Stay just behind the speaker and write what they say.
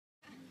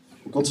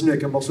On continue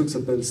avec un morceau qui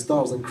s'appelle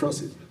Stars and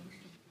Crosses.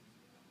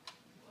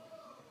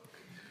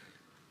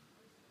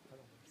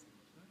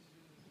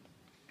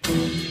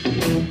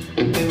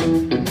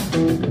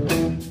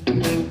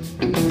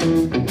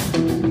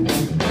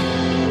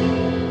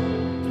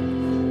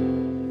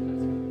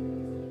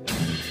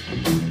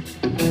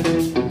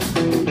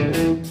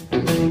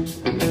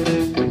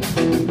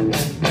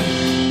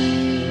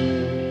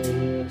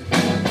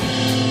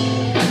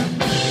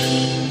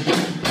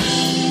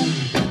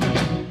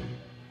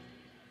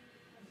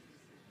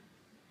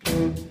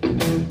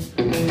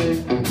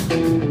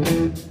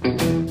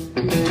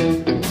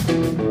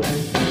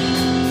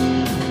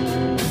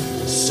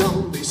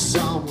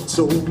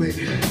 Told me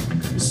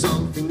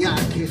something I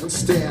can't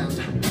stand.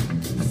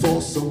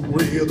 For some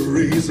weird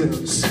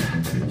reasons,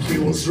 he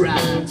was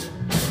right.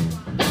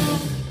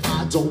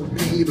 I don't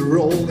need a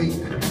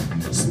rolling,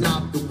 it's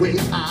not the way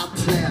I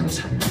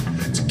planned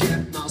to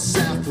get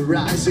myself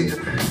rising,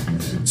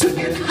 to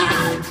get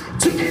high,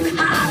 to get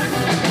high.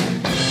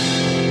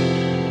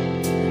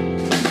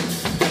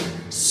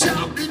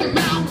 Something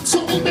now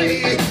told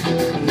me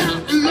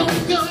not long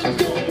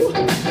ago,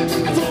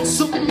 for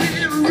so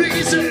many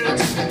reasons.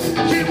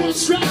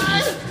 That's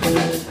right.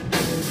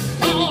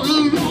 All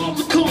along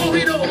the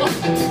corridor,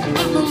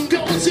 among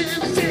goals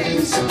and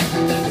things,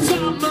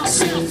 found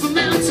myself a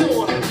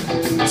mentor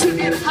to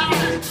get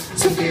high,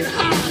 to get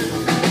high.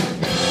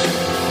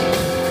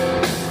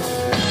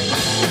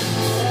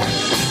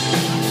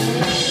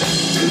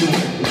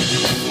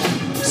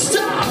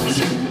 Stars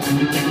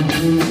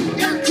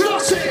and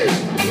crosses,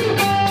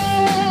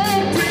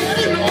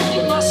 breathing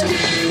on my skin.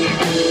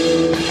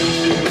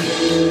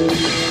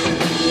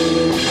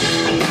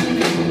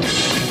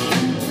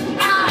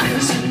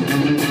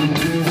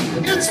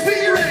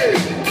 Spirit,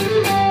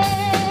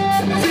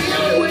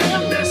 feel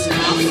when there's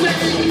nothing.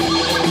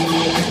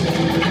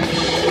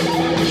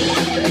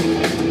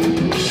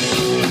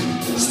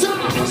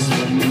 Stars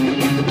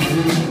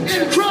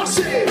and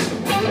crosses,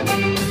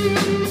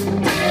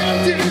 and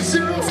this is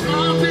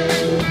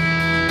nothing.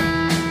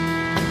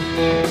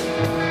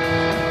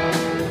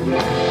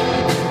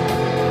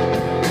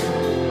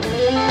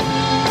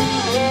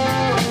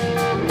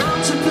 Not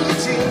to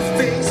put in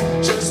face,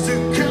 just to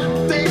cut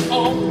their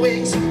own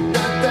wings.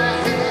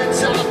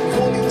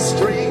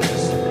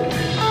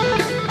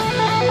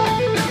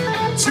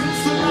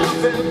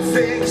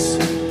 Things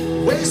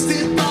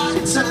wasted by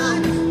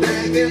time,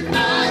 begging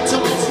I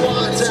don't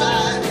want to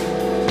die.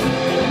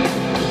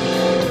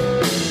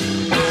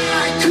 I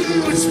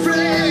could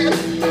spread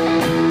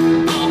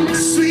on the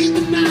sweet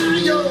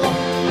denial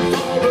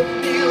for a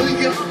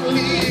million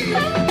leaves.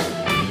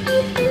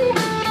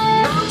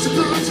 Not to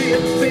put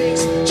in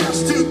things,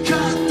 just to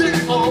cut their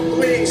own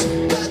wings,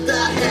 but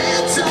their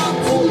heads are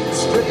pulling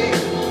straight.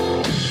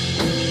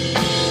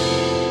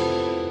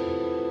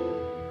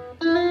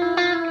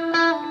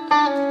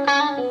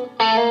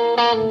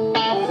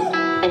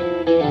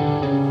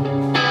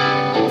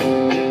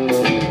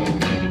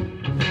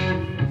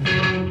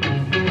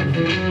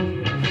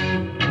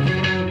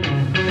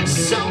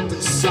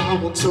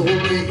 Someone told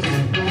me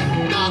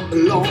not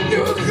long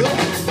ago,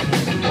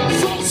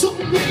 for so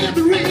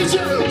many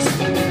reasons,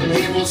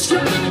 he was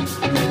right.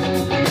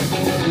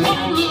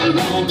 All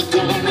along the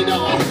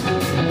corridor,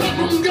 I'm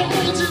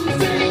going to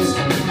things,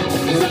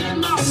 find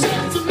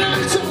myself a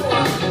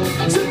mentor,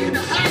 to get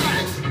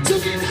high, to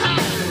get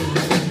high.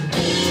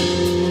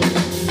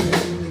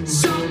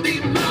 Someday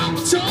mama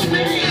told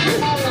me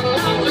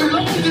not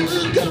long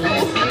ago,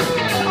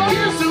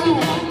 here's the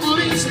one who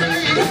leads me.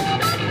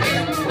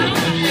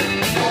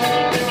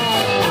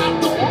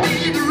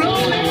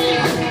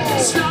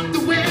 Stop the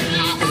way I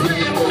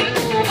feel,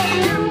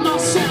 get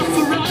myself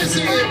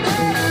rising,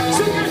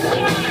 to get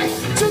high,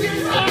 to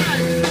get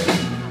high.